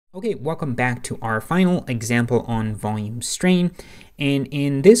Okay, welcome back to our final example on volume strain. And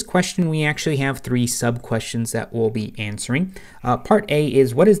in this question, we actually have three sub-questions that we'll be answering. Part A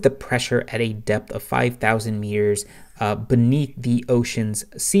is, what is the pressure at a depth of 5,000 meters beneath the ocean's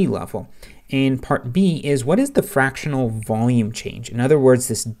sea level? And part B is, what is the fractional volume change? In other words,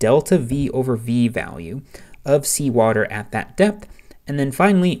 this delta V over V value of seawater at that depth. And then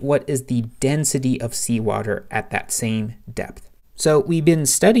finally, what is the density of seawater at that same depth? So we've been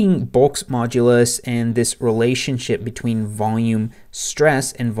studying bulk modulus and this relationship between volume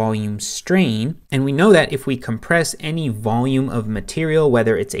stress and volume strain. And we know that if we compress any volume of material,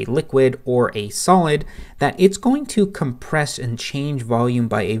 whether it's a liquid or a solid, that it's going to compress and change volume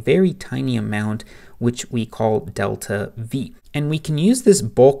by a very tiny amount, which we call delta V. And we can use this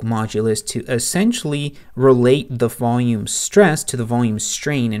bulk modulus to essentially relate the volume stress to the volume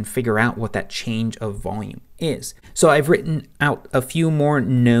strain and figure out what that change of volume is. So I've written out a few more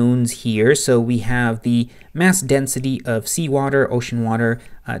knowns here. So we have the mass density of seawater, ocean water,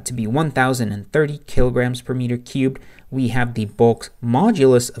 to be 1,030 kilograms per meter cubed. We have the bulk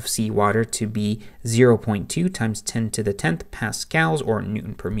modulus of seawater to be 0.2 times 10 to the 10th pascals, or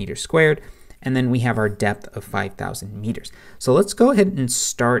Newton per meter squared. And then we have our depth of 5,000 meters. So let's go ahead and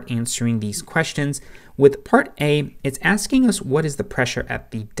start answering these questions. With part A, it's asking us what is the pressure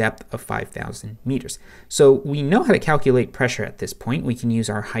at the depth of 5,000 meters. So we know how to calculate pressure at this point. We can use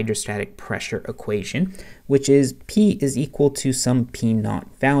our hydrostatic pressure equation, which is P is equal to some P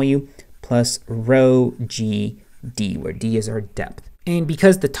naught value plus rho G D, where D is our depth. And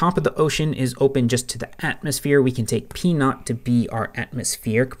because the top of the ocean is open just to the atmosphere, we can take P naught to be our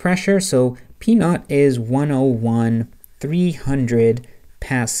atmospheric pressure. So P naught is 101,300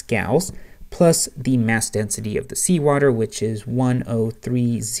 pascals plus the mass density of the seawater, which is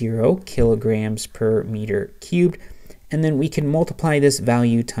 1,030 kilograms per meter cubed. And then we can multiply this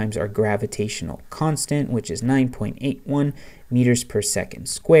value times our gravitational constant, which is 9.81 meters per second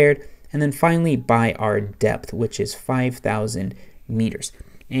squared. And then finally by our depth, which is 5,000 meters.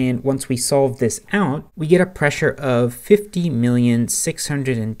 And once we solve this out, we get a pressure of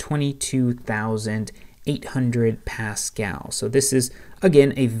 50,622,800 pascals. So this is,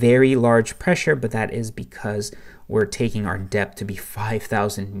 again, a very large pressure, but that is because we're taking our depth to be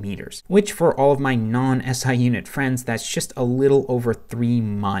 5,000 meters, which for all of my non-SI unit friends, that's just a little over 3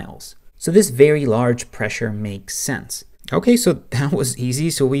 miles. So this very large pressure makes sense. Okay, so that was easy.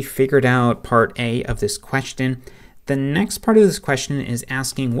 So we figured out part A of this question. The next part of this question is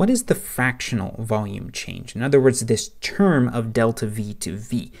asking, what is the fractional volume change? In other words, this term of delta V to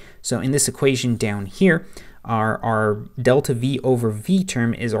V. So in this equation down here, our delta V over V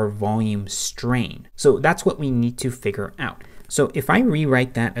term is our volume strain. So that's what we need to figure out. So if I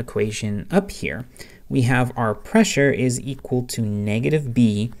rewrite that equation up here, we have our pressure is equal to negative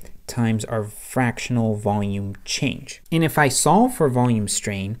B times our fractional volume change. And if I solve for volume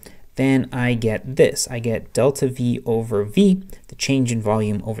strain, then I get this. I get delta V over V, the change in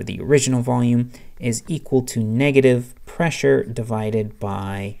volume over the original volume, is equal to negative pressure divided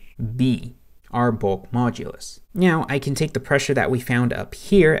by B, our bulk modulus. Now I can take the pressure that we found up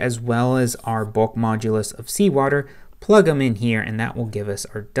here as well as our bulk modulus of seawater, plug them in here, and that will give us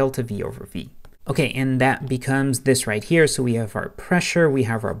our delta V over V. Okay, and that becomes this right here. So we have our pressure, we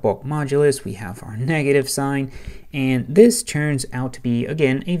have our bulk modulus, we have our negative sign, and this turns out to be,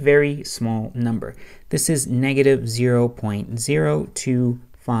 again, a very small number. This is negative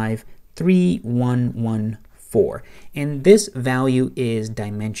 0.02531114, and this value is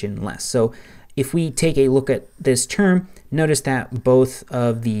dimensionless. So if we take a look at this term, notice that both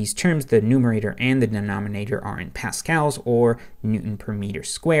of these terms, the numerator and the denominator, are in pascals or Newton per meter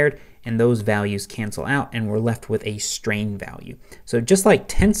squared, and those values cancel out and we're left with a strain value. So just like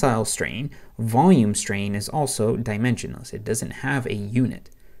tensile strain, volume strain is also dimensionless. It doesn't have a unit.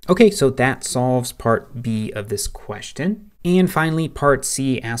 Okay, so that solves part B of this question. And finally, part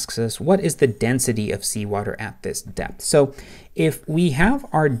C asks us, what is the density of seawater at this depth? So if we have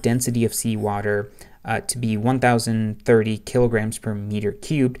our density of seawater to be 1,030 kilograms per meter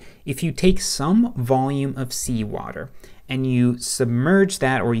cubed, if you take some volume of seawater and you submerge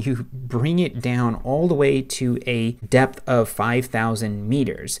that, or you bring it down all the way to a depth of 5,000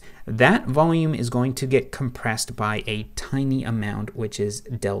 meters, that volume is going to get compressed by a tiny amount, which is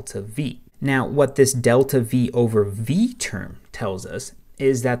delta V. Now, what this delta V over V term tells us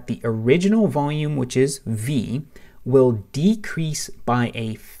is that the original volume, which is V, will decrease by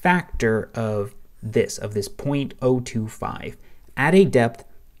a factor of this 0.025 at a depth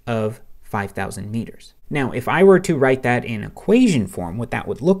of 5,000 meters. Now, if I were to write that in equation form, what that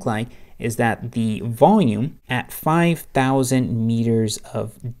would look like is that the volume at 5,000 meters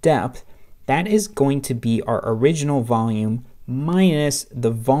of depth, that is going to be our original volume minus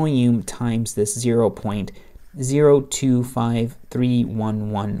the volume times this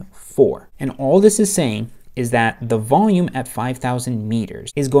 0.0253114. And all this is saying is that the volume at 5,000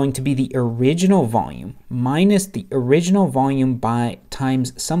 meters is going to be the original volume minus the original volume by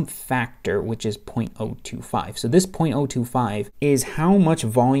times some factor, which is 0.025. So this 0.025 is how much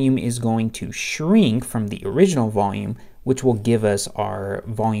volume is going to shrink from the original volume, which will give us our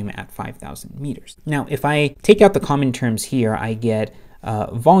volume at 5,000 meters. Now, if I take out the common terms here, I get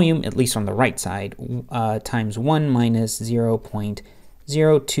volume, at least on the right side, times 1 minus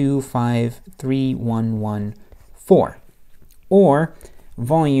 0.0253114, or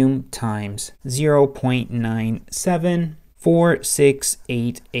volume times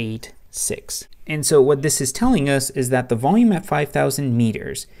 0.9746886. And so what this is telling us is that the volume at 5,000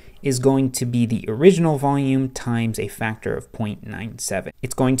 meters is going to be the original volume times a factor of 0.97.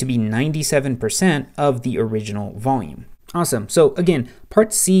 It's going to be 97% of the original volume. Awesome. So again,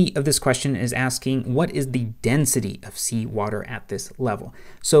 part C of this question is asking what is the density of seawater at this level?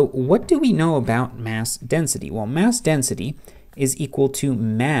 So what do we know about mass density? Well, mass density is equal to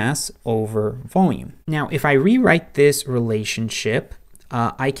mass over volume. Now, if I rewrite this relationship,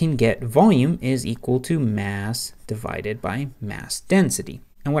 I can get volume is equal to mass divided by mass density.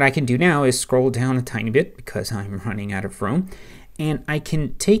 And what I can do now is scroll down a tiny bit because I'm running out of room, and I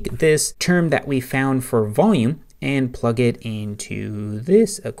can take this term that we found for volume and plug it into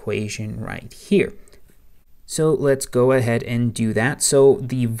this equation right here. So let's go ahead and do that. So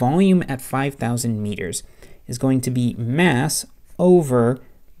the volume at 5,000 meters is going to be mass over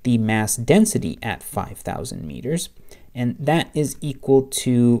the mass density at 5,000 meters. And that is equal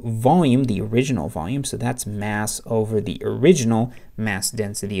to volume, the original volume, so that's mass over the original mass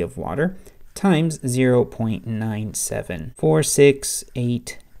density of water, times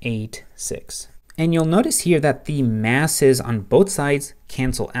 0.9746886. And you'll notice here that the masses on both sides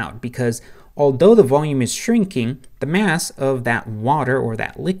cancel out, because although the volume is shrinking, the mass of that water or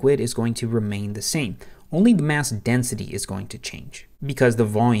that liquid is going to remain the same. Only the mass density is going to change because the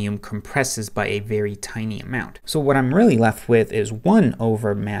volume compresses by a very tiny amount. So what I'm really left with is 1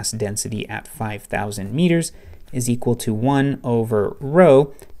 over mass density at 5,000 meters is equal to 1 over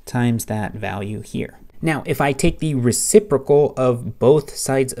rho times that value here. Now, if I take the reciprocal of both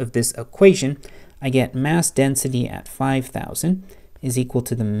sides of this equation, I get mass density at 5,000 is equal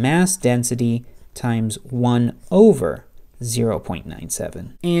to the mass density times 1 over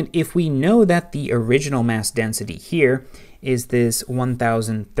 0.97. And if we know that the original mass density here is this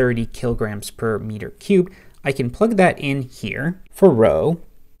 1,030 kilograms per meter cubed, I can plug that in here for rho,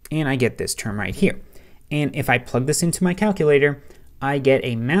 and I get this term right here. And if I plug this into my calculator, I get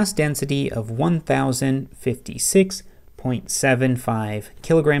a mass density of 1,056.75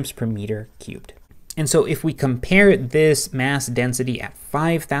 kilograms per meter cubed. And so if we compare this mass density at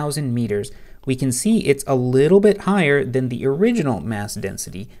 5,000 meters, we can see it's a little bit higher than the original mass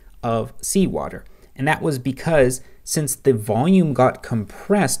density of seawater. And that was because since the volume got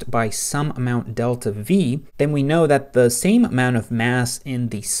compressed by some amount delta V, then we know that the same amount of mass in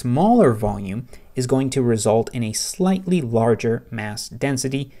the smaller volume is going to result in a slightly larger mass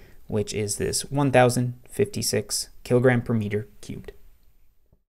density, which is this 1,056 kilogram per meter cubed.